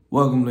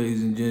Welcome,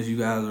 ladies and gents. You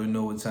guys already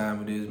know what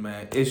time it is,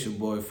 man. It's your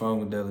boy,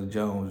 Funkadelic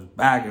Jones,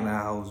 back in the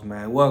house,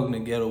 man. Welcome to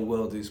Ghetto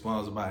Wealthy,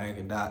 sponsored by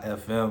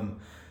Anchor.fm.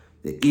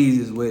 The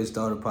easiest way to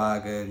start a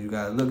podcast. You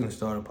guys looking to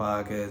start a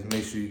podcast,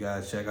 make sure you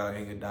guys check out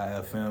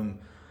Anchor.fm.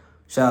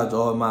 Shout out to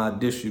all my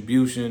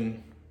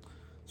distribution,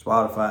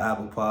 Spotify,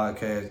 Apple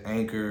Podcasts,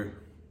 Anchor,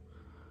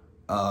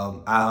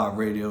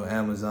 iHeartRadio,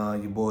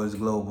 Amazon. Your boy's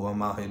global.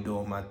 I'm out here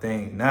doing my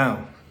thing.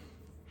 Now,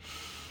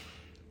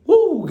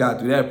 got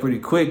through that pretty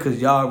quick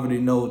because y'all already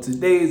know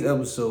today's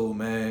episode,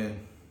 man.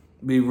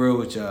 Be real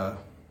with y'all.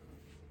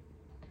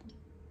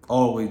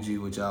 Always G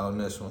with y'all on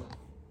this one.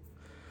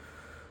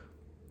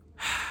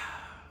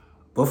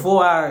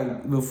 Before I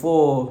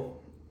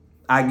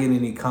get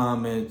any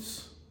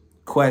comments,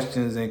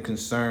 questions, and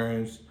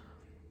concerns,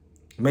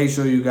 make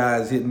sure you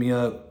guys hit me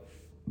up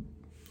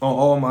on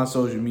all my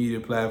social media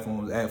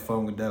platforms at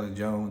Funkadelic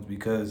Jones,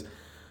 because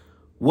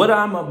what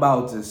I'm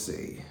about to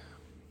say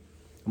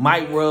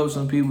might rub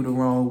some people the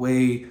wrong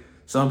way.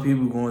 Some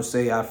people going to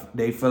say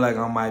they feel like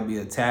I might be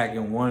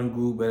attacking one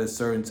group at a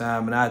certain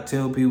time. And I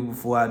tell people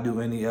before I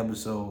do any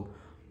episode,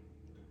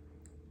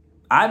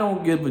 I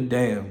don't give a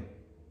damn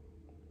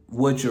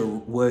what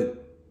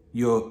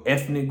your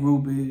ethnic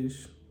group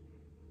is,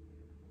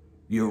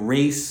 your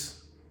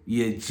race,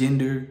 your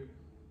gender,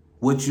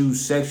 what you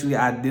sexually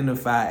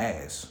identify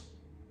as.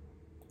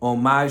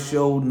 On my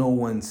show, no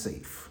one's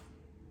safe.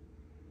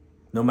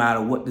 No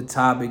matter what the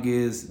topic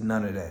is,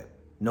 none of that.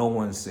 No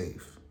one's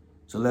safe.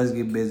 So let's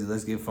get busy.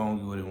 Let's get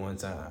funky with it one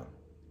time.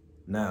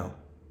 Now,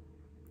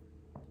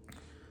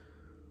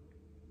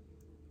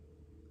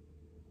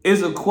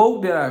 it's a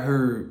quote that I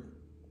heard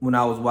when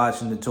I was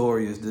watching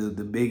Notorious, the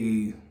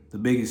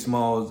Biggie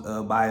Smalls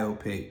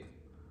biopic.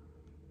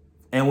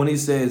 And when he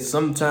said,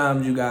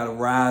 sometimes you gotta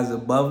rise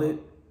above it,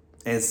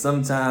 and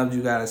sometimes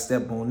you gotta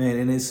step on in.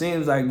 And it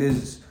seems like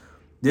this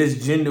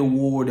gender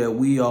war that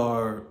we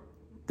are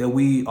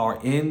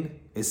in,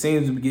 it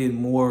seems to be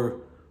getting more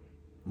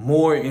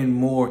and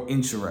more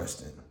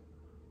interesting.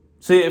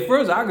 See, at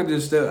first I could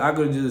just stepped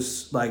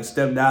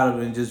out of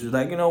it and just was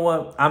like, you know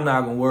what? I'm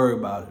not gonna worry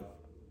about it.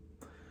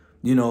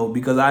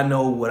 Because I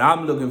know what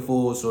I'm looking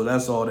for, so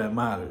that's all that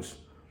matters.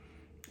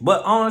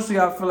 But honestly,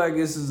 I feel like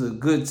this is a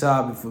good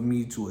topic for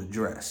me to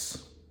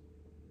address.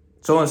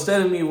 So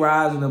instead of me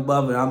rising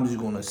above it, I'm just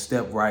gonna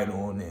step right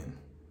on in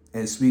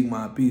and speak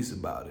my piece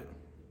about it.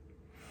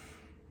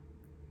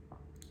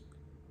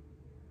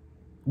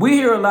 We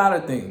hear a lot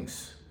of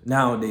things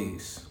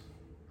nowadays.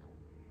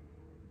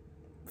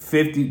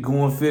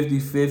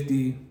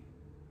 50-50,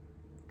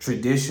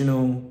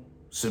 traditional,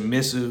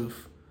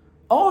 submissive,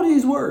 all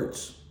these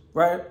words,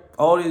 right?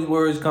 All these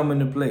words come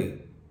into play.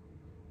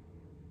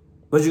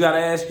 But you got to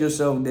ask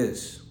yourself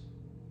this.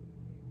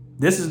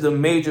 This is the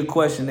major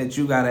question that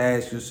you got to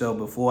ask yourself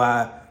before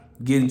I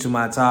get into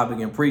my topic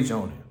and preach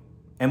on it.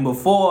 And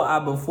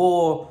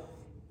before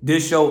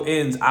this show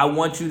ends, I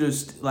want you to,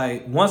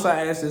 once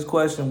I ask this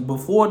question,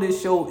 before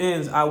this show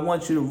ends, I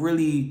want you to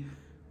really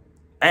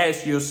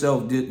ask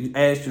yourself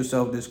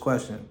this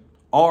question.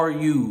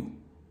 I'm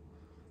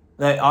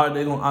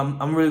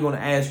really going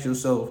to ask you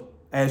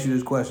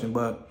this question,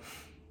 but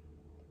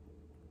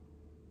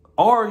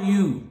are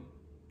you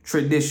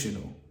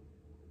traditional?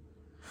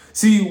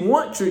 See, you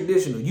want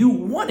traditional. You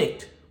want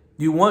it.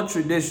 You want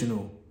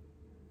traditional,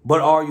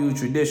 but are you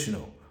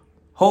traditional?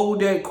 Hold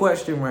that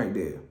question right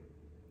there.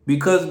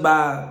 Because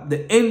by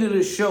the end of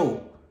the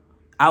show,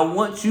 I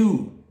want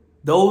you,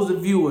 those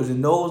of viewers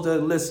and those that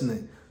are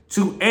listening,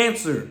 to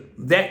answer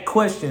that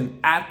question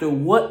after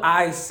what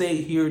I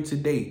say here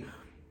today.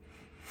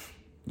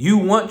 You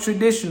want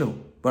traditional,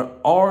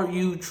 but are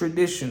you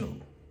traditional?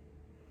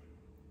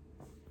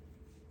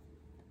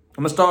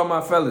 I'm going to start with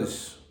my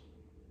fellas.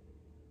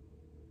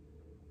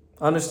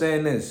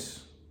 Understand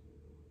this.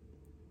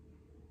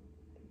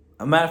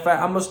 As a matter of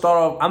fact, I'm going to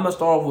start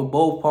off with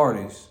both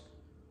parties.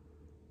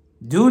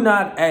 Do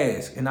not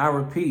ask, and I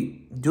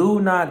repeat, do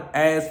not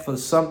ask for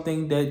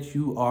something that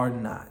you are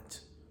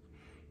not.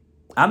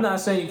 I'm not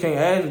saying you can't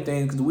ask for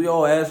things, because we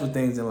all ask for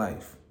things in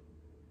life.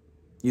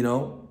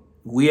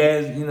 We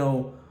ask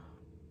to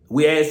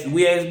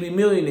be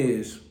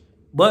millionaires.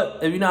 But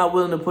if you're not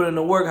willing to put in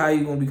the work, how are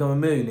you going to become a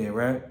millionaire,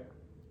 right?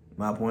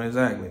 My point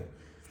exactly.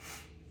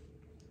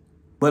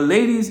 But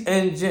ladies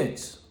and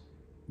gents,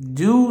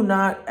 do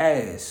not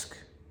ask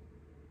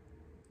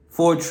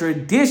for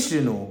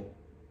traditional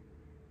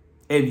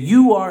if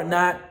you are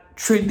not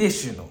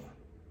traditional.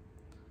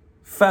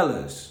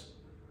 Fellas,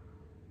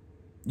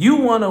 you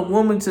want a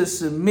woman to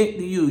submit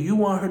to you. You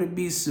want her to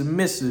be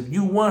submissive.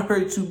 You want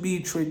her to be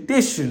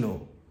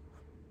traditional.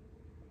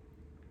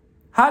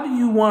 How do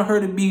you want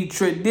her to be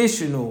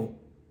traditional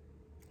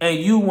and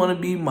you want to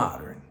be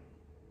modern?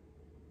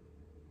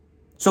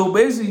 So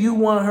basically, you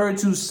want her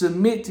to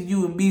submit to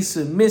you and be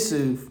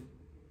submissive,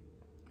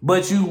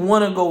 but you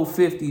want to go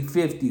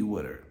 50-50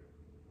 with her.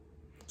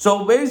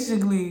 So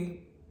basically,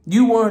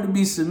 you want her to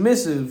be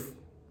submissive,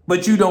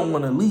 but you don't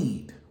want to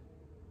lead.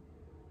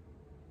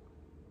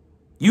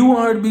 You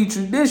want her to be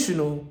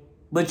traditional,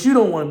 but you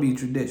don't want to be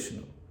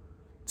traditional.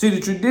 See, the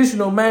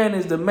traditional man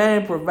is the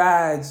man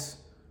provides.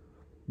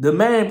 The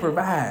man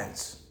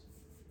provides.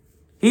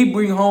 He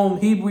bring home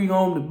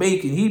the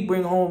bacon. He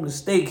bring home the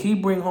steak. He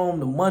bring home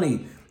the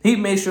money. He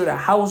makes sure the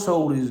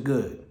household is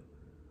good.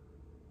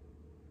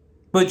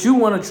 But you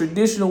want a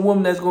traditional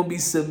woman that's going to be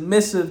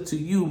submissive to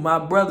you. My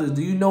brothers,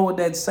 do you know what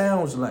that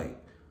sounds like?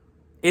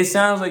 It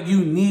sounds like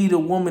you need a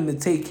woman to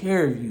take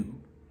care of you.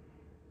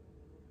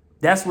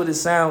 That's what it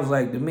sounds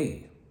like to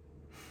me.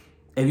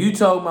 If you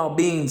talk about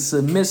being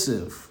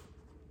submissive,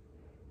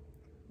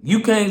 you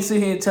can't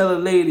sit here and tell a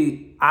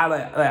lady,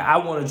 I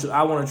want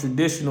a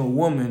traditional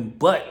woman,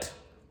 but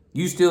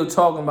you still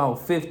talking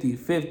about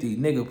 50-50.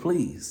 Nigga,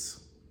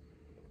 please.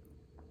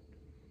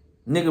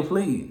 Nigga,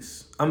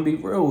 please. I'm gonna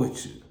be real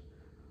with you.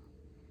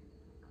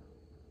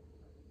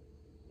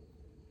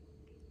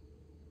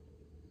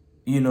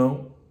 You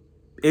know,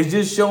 it's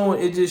just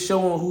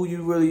showing who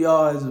you really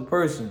are as a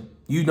person.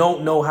 You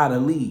don't know how to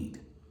lead.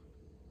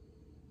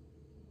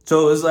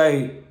 So it's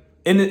like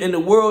in the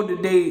world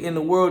today,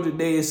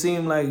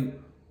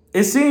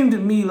 it seemed to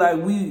me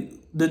like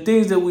the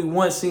things that we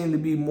want seem to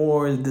be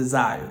more as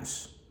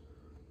desires.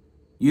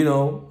 You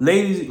know,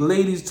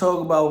 ladies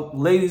talk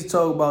about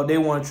they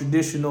want a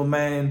traditional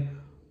man.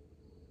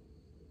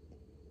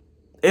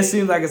 It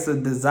seems like it's a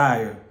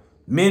desire.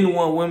 Men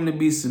want women to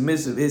be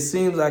submissive. It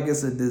seems like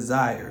it's a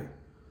desire.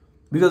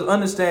 Because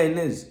understand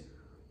this,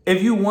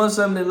 if you want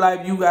something in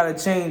life, you gotta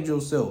change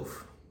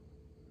yourself.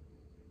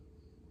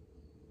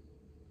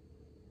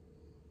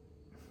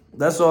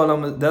 That's what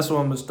I'm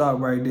gonna stop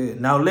right there.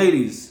 Now,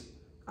 ladies,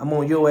 I'm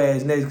on your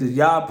ass next because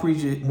y'all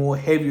preach it more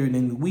heavier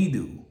than we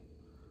do.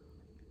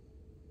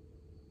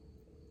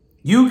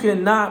 You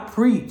cannot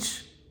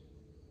preach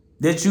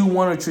that you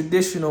want a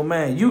traditional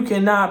man. You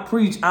cannot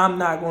preach, I'm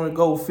not going to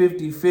go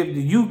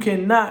 50-50. You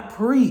cannot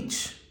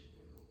preach,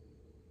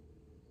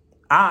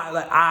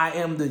 I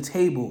am the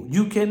table.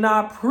 You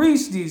cannot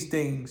preach these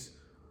things.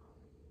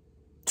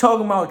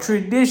 Talking about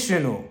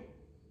traditional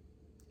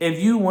if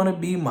you want to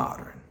be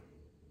modern.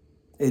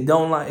 It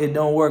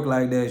don't work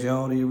like that,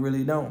 y'all. It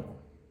really don't.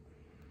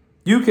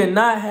 You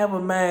cannot have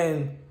a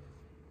man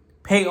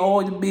pay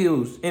all the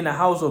bills in the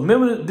household.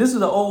 Remember, this is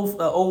the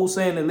old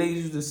saying that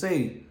ladies used to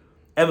say.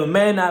 If a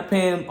man not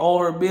paying all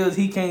her bills,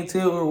 he can't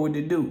tell her what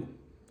to do,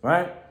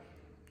 right?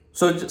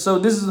 So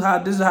this is how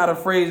the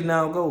phrase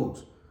now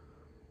goes.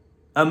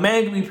 A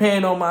man can be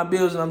paying all my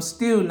bills, and I'm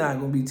still not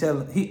gonna be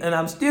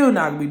I'm still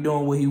not gonna be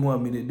doing what he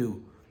want me to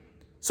do.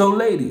 So,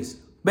 ladies,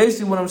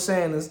 basically what I'm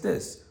saying is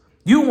this: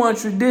 you want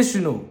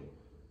traditional,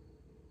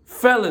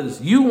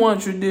 fellas. You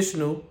want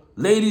traditional,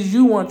 ladies.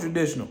 You want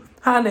traditional.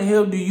 How in the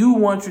hell do you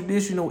want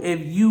traditional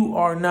if you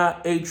are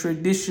not a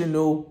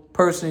traditional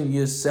person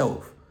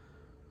yourself?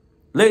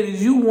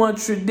 Ladies, you want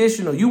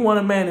traditional. You want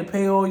a man to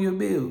pay all your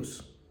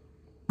bills.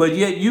 But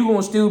yet you going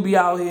to still be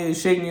out here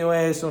shaking your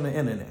ass on the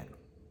internet.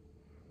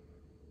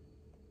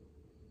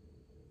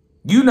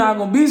 You not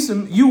going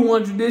to be you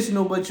want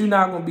traditional, but you're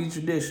not going to be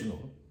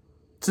traditional.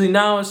 See,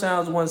 now it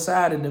sounds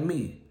one-sided to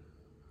me.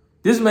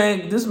 This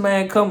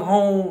man come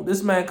home,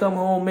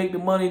 make the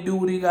money, do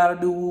what he got to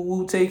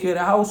do, take care of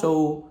the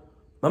household.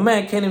 My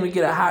man can't even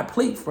get a hot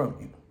plate from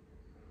you.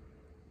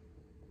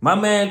 My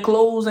man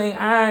clothes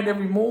ain't ironed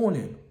every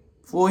morning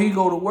before he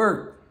go to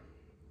work.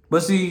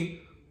 But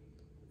see,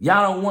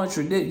 y'all don't want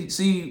tradition.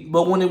 See,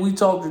 but when we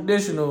talk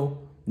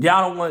traditional,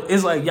 y'all don't want.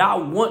 It's like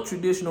y'all want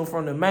traditional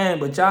from the man,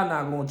 but y'all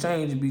not gonna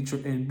change and be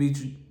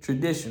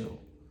traditional.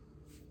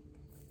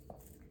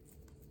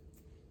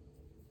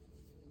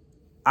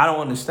 I don't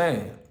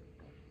understand.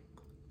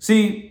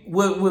 See,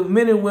 with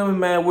men and women,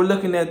 man, we're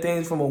looking at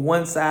things from a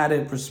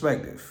one-sided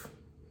perspective.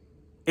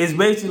 It's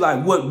basically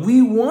like what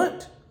we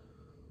want,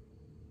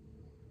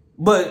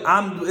 but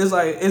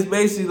it's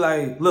basically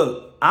like,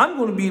 look, I'm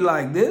gonna be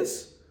like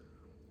this,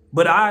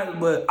 but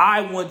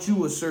I want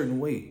you a certain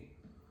way.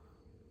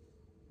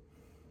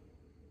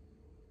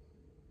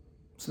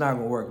 It's not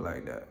gonna work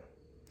like that.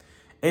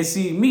 And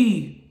see,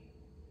 me,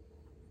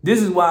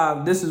 this is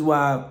why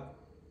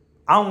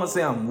I don't want to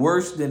say I'm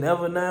worse than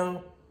ever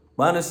now,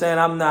 but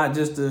understand I'm not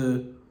just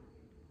gonna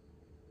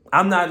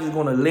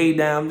lay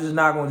down. I'm just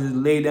not gonna just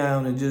lay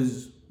down and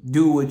just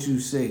do what you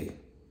say.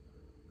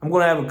 I'm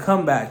gonna have a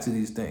comeback to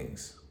these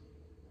things.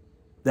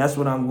 That's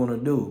what I'm gonna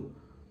do.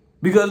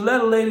 Because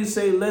let a lady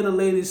say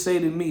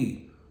to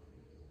me,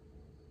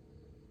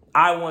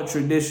 I want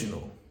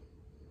traditional.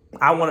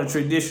 I want a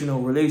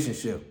traditional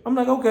relationship. I'm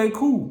like, okay,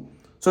 cool.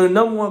 So the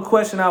number one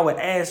question I would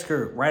ask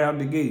her right out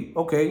the gate,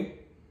 okay,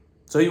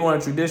 so you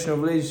want a traditional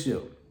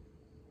relationship?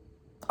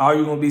 Are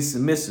you gonna be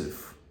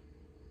submissive?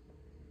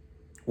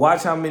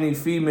 Watch how many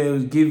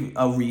females give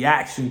a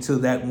reaction to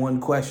that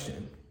one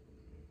question.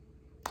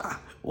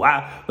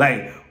 Why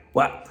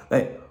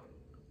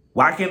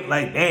can't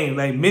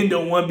men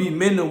don't want to be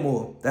men no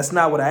more? That's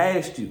not what I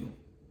asked you.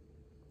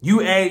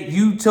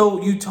 You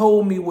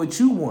told me what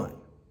you want.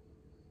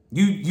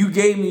 You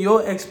gave me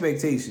your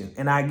expectation,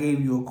 and I gave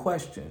you a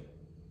question.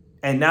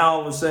 And now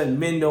all of a sudden,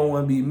 men don't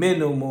want to be men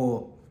no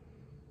more.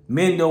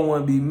 Men don't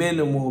want to be men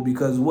no more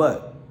because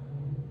what?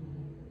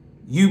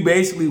 you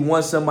basically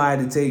want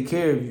somebody to take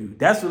care of you.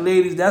 That's what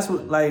ladies, that's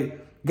what,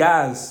 like,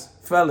 guys,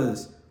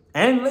 fellas,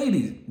 and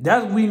ladies,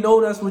 we know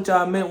that's what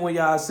y'all meant when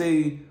y'all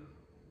say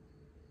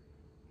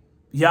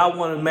y'all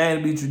want a man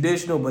to be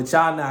traditional, but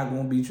y'all not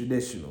gonna be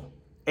traditional.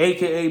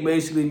 AKA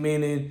basically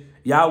meaning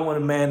y'all want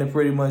a man to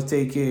pretty much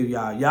take care of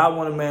y'all. Y'all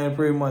want a man to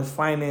pretty much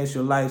finance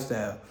your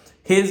lifestyle.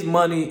 His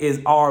money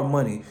is our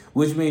money,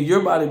 which means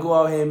you're about to go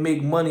out here and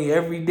make money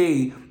every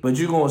day, but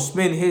you're going to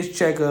spend his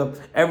checkup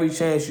every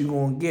chance you're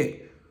going to get.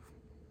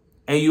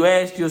 And you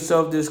ask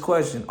yourself this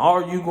question: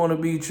 are you going to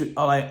be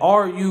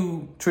are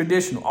you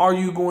traditional? Are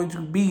you going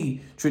to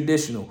be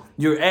traditional?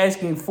 You're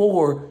asking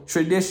for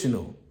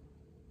traditional,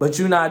 but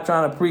you're not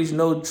trying to preach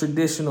no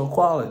traditional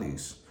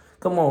qualities.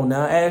 Come on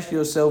now, ask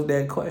yourself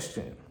that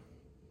question.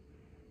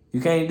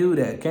 You can't do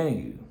that, can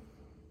you?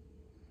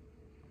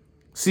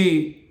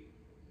 See,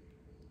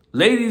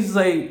 ladies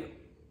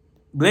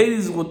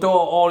will throw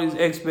out all these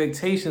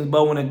expectations,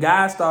 but when a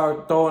guy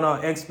start throwing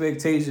out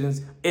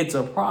expectations, it's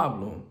a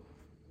problem.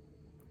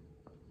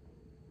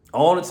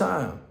 All the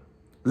time.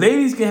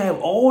 Ladies can have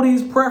all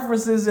these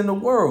preferences in the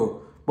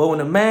world, but when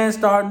a man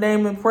start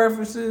naming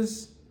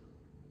preferences,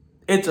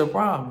 it's a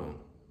problem.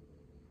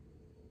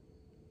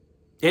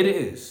 It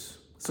is.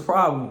 It's a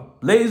problem.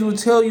 Ladies will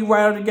tell you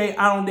right out the gate,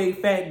 I don't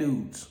date fat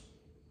dudes.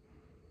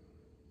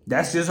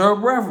 That's just her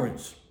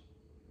preference.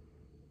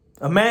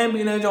 A man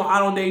being that, I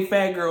don't date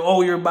fat girl,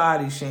 oh, you're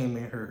body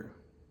shaming her.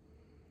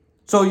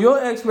 So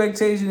your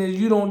expectation is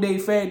you don't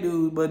date fat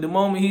dudes, but the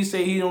moment he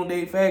say he don't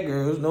date fat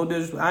girls, no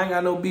disrespect, I ain't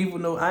got no beef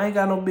with no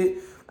beef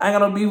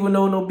with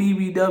no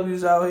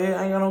BBWs out here.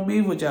 I ain't got no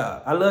beef with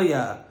y'all. I love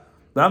y'all.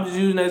 But I'm just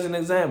using that as an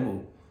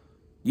example.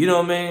 You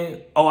know what I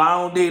mean? Oh, I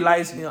don't date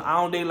light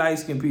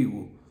skinned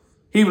people.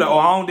 He be like, oh,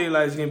 I don't date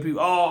light skinned people.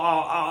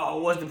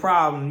 Oh, what's the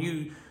problem?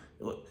 You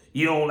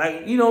don't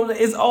like,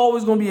 it's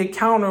always going to be a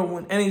counter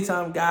when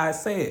anytime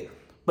guys say it.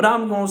 But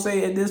I'm going to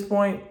say at this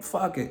point,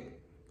 fuck it.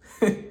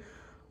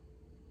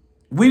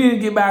 We didn't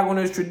get back on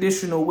this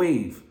traditional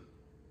wave.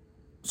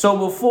 So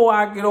before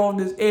I get off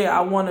this air,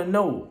 I want to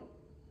know,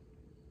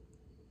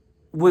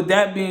 with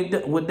that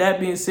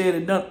being said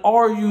and done,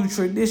 are you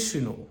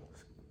traditional?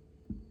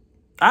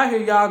 I hear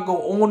y'all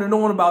go on and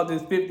on about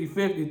this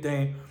 50-50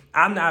 thing.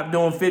 I'm not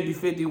doing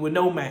 50-50 with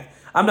no man.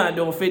 I'm not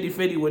doing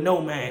 50-50 with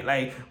no man.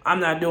 Like, I'm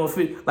not doing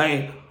 50.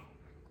 Like,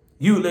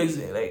 you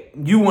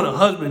want a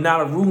husband,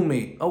 not a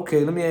roommate.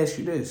 Okay, let me ask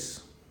you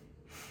this.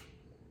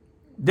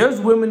 There's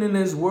women in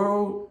this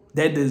world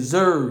that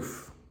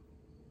deserve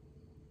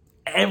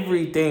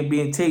everything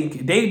being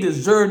taken. They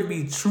deserve to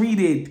be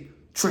treated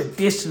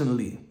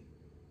traditionally.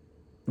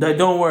 Like,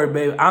 don't worry,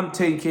 baby. I'm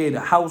taking care of the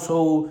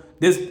household.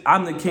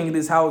 I'm the king of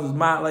this house. Is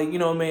my, you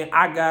know what I mean?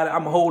 I got it.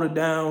 I'm gonna hold it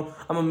down.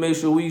 I'm gonna make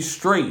sure we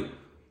straight.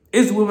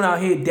 It's women out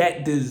here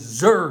that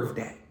deserve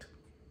that.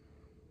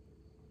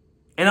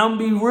 And I'm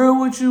gonna be real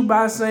with you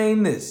by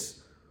saying this.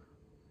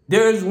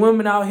 There's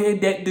women out here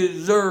that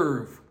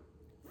deserve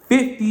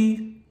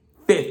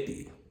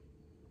 50-50.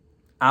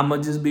 I'm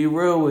gonna just be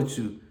real with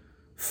you.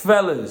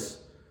 Fellas,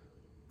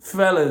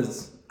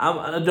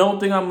 I don't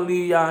think I'm gonna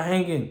leave y'all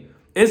hanging.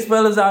 It's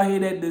fellas out here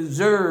that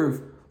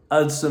deserve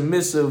a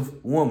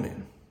submissive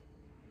woman.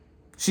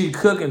 She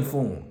cooking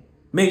for him.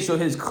 Make sure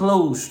his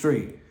clothes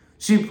straight.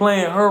 She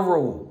playing her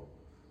role.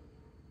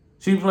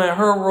 She playing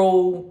her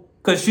role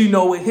because she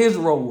know what his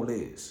role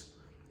is.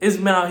 It's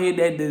men out here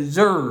that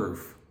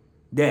deserve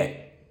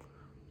that.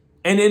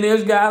 And then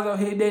there's guys out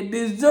here that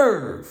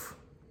deserve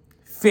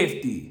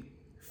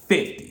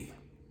 50-50.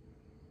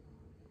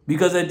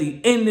 Because at the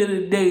end of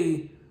the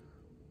day,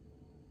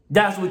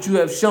 that's what you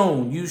have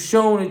shown. You've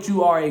shown that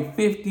you are a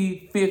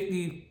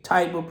 50-50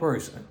 type of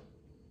person.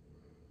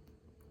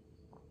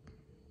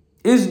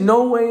 There's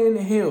no way in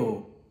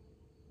hell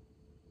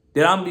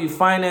that I'm be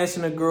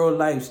financing a girl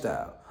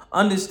lifestyle.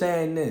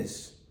 Understand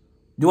this.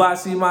 Do I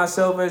see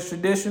myself as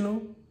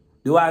traditional?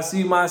 Do I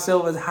see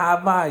myself as high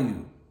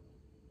value?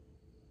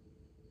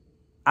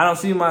 I don't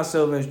see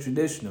myself as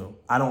traditional.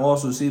 I don't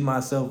also see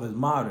myself as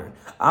modern.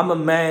 I'm a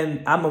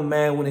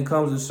man when it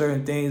comes to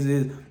certain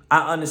things.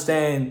 I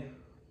understand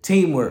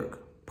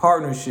teamwork,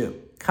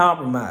 partnership,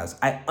 compromise.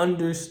 I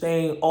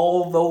understand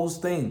all those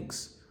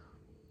things.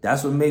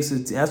 That's what makes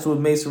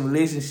a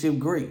relationship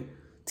great.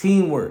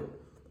 Teamwork.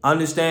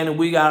 Understanding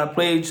we gotta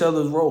play each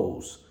other's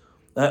roles.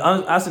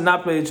 I said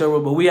not play each other,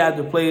 but we had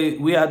to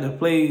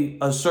play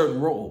a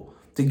certain role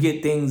to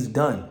get things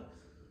done.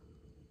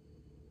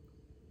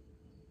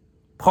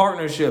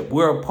 Partnership.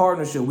 We're a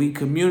partnership. We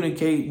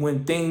communicate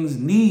when things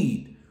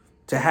need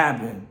to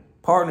happen.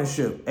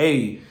 Partnership.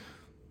 Hey,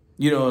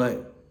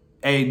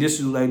 hey, this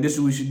is what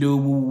we should do.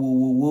 Woo, woo,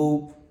 woo,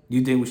 woo.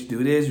 You think we should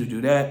do this? We do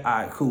that? All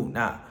right, cool.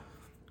 Nah.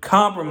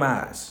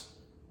 Compromise.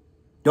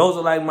 Those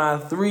are like my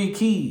 3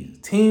 keys.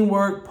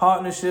 Teamwork,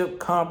 partnership,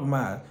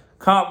 compromise.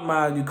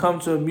 Compromise, you come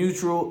to a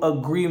mutual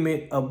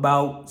agreement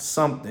about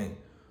something.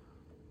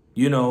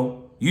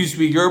 You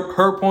speak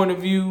her point of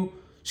view.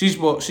 She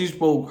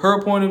spoke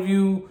her point of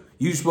view.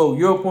 You spoke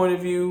your point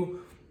of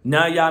view.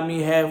 Now y'all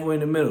meet halfway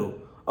in the middle.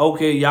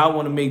 Okay, y'all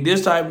want to make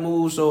this type of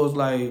move, so it's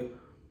like,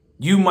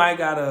 You might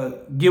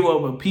gotta give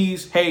up a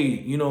piece. Hey,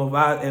 you know,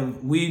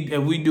 if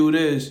we do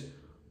this,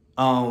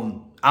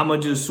 I'ma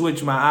just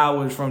switch my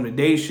hours from the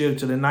day shift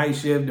to the night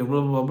shift and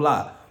blah blah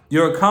blah.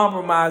 You're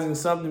compromising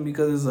something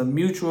because it's a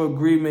mutual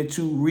agreement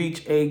to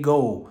reach a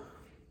goal.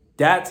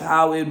 That's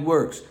how it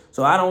works.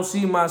 So I don't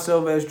see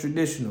myself as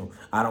traditional.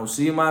 I don't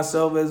see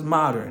myself as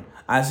modern.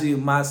 I see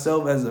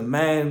myself as a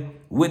man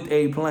with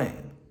a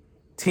plan.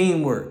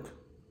 Teamwork,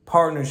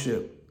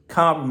 partnership,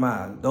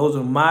 compromise. Those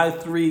are my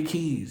 3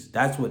 keys.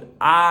 That's what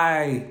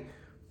I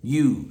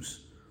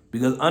use.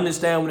 Because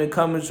understand, when it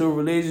comes to a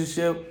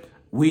relationship,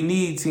 we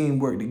need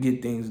teamwork to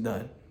get things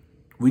done.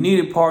 We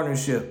need a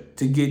partnership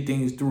to get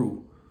things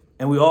through.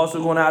 And we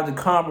also going to have to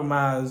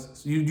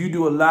compromise. You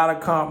do a lot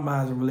of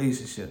compromise in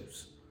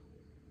relationships.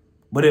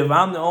 But if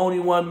I'm the only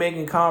one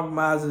making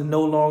compromises,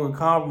 no longer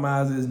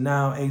compromises,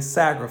 now a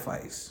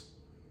sacrifice.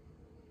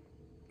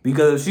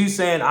 Because if she's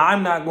saying,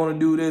 I'm not going to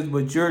do this,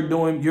 but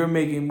you're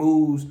making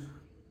moves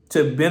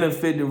to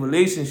benefit the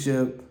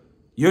relationship,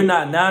 you're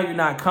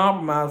not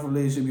compromising for the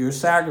relationship, you're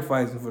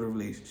sacrificing for the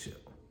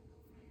relationship.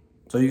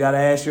 So you got to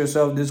ask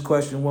yourself this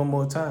question one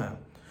more time.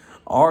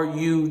 Are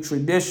you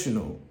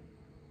traditional?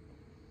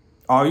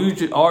 Are you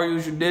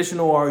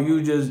traditional, or are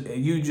you just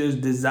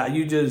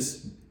desire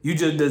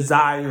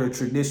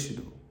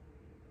traditional?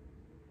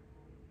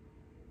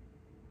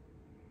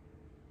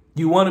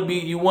 You want to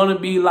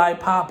be like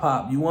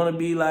Pop. You want to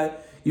be like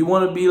your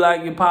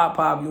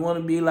Pop. You want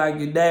to be like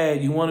your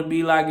dad. You want to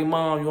be like your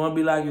mom. You want to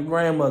be like your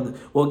grandmother.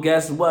 Well,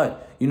 guess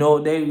what? They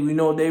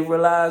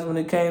realized when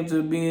it came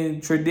to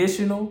being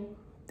traditional,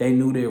 they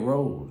knew their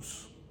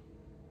roles.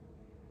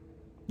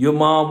 Your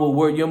mom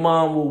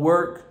would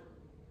work,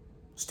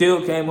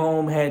 still came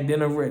home, had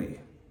dinner ready.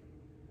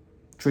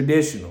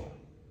 Traditional.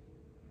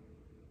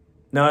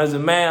 Now, as a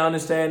man,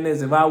 understand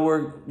this. If I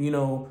work, if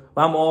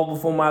I'm off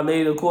before my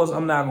lady, of course,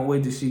 I'm not going to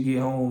wait till she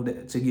get home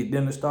to get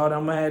dinner started.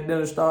 I'm going to have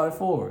dinner started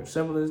for her.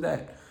 Simple as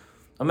that.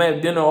 I'm going to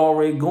have dinner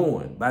already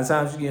going by the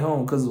time she get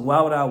home. Because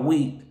why would I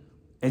wait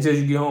until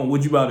you get home?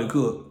 What you about to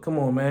cook? Come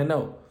on, man.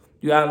 No.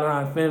 You got to learn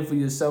how to fend for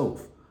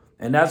yourself.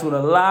 And that's what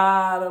a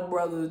lot of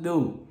brothers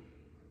do.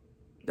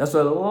 That's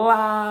what a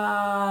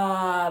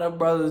lot of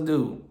brothers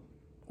do.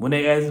 When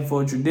they asking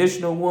for a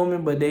traditional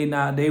woman, but they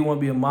want to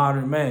be a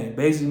modern man.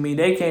 Basically,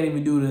 they can't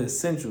even do the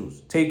essentials.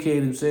 Take care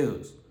of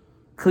themselves.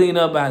 Clean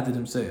up after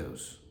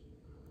themselves.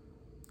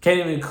 Can't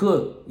even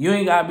cook. You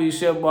ain't got to be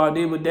Chef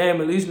Boyardee, but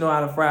damn, at least know how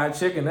to fry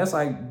chicken. That's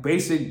like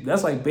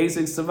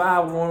basic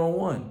survival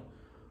 101.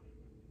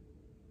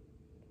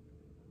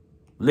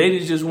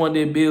 Ladies just want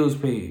their bills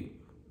paid.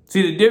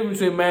 See, the difference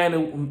between man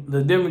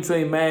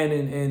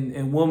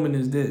and woman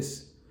is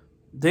this.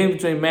 The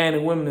difference between man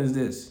and women is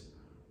this.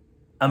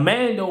 A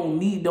man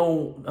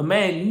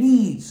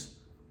needs,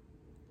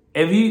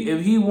 if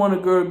he want a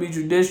girl to be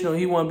traditional,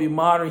 he want to be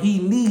modern, he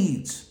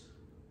needs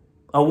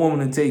a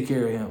woman to take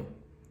care of him.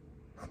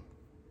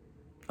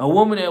 A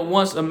woman that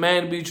wants a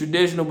man to be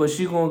traditional, but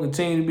she going to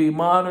continue to be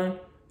modern,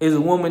 is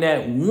a woman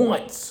that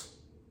wants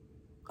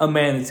a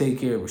man to take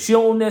care of her. She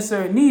don't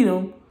necessarily need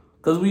him,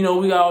 because we know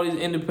we got all these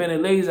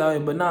independent ladies out here,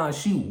 but nah,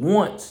 she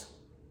wants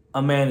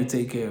a man to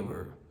take care of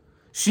her.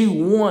 She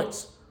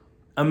wants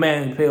a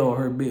man to pay all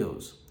her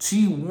bills.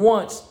 She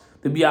wants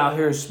to be out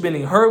here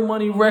spending her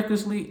money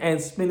recklessly and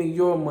spending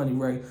your money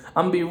right.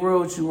 I'm going to be real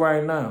with you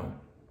right now.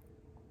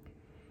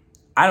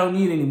 I don't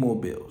need any more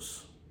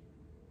bills.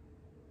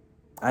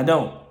 I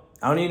don't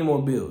need any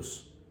more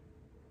bills.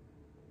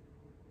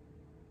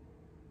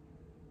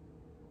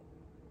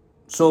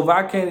 So if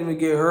I can't even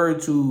get her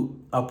to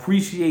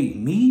appreciate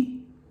me,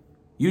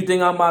 you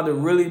think I'm about to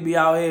really be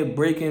out here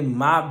breaking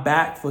my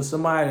back for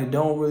somebody that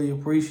don't really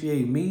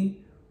appreciate me?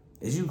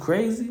 Is you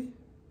crazy?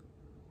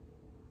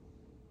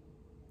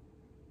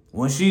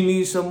 When she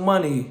needs some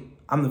money,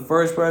 I'm the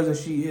first person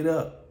she hit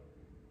up.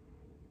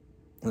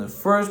 I'm the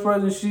first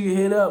person she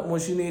hit up when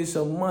she needs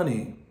some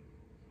money.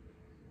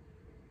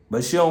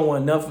 But she don't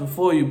want nothing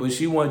for you, but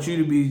she wants you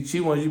to be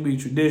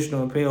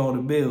traditional and pay all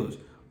the bills.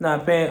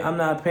 I'm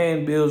not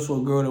paying bills for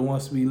a girl that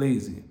wants to be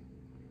lazy.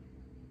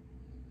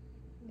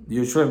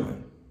 You're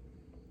tripping.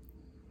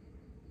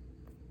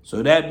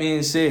 So that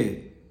being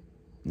said,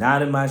 now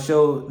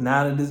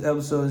that this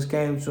episode has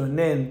came to an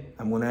end,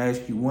 I'm going to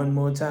ask you one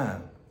more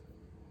time.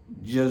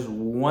 Just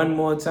one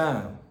more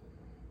time.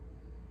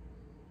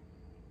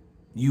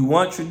 You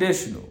want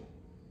traditional.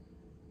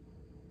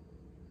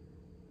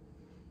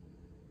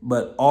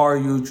 But are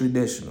you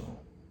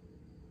traditional?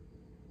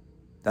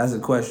 That's a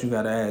question you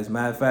got to ask.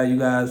 Matter of fact, you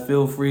guys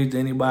feel free to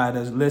anybody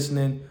that's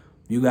listening.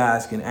 You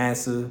guys can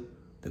answer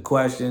the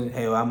question.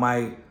 Hey,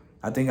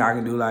 I think I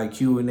can do like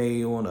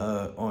Q&A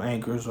on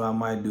Anchor, so I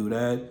might do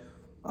that.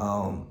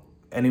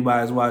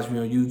 Anybody's watching me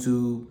on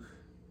YouTube,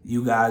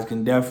 you guys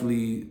can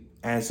definitely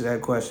answer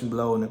that question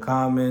below in the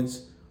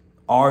comments.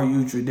 Are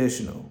you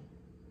traditional?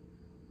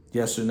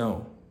 Yes or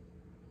no?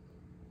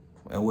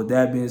 And with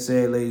that being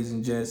said, ladies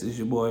and gents, it's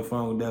your boy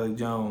Funkadelic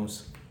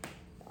Jones.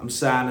 I'm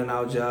signing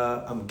out,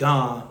 y'all. I'm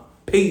gone.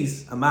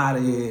 Peace. I'm out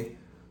of here.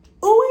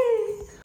 Ooh.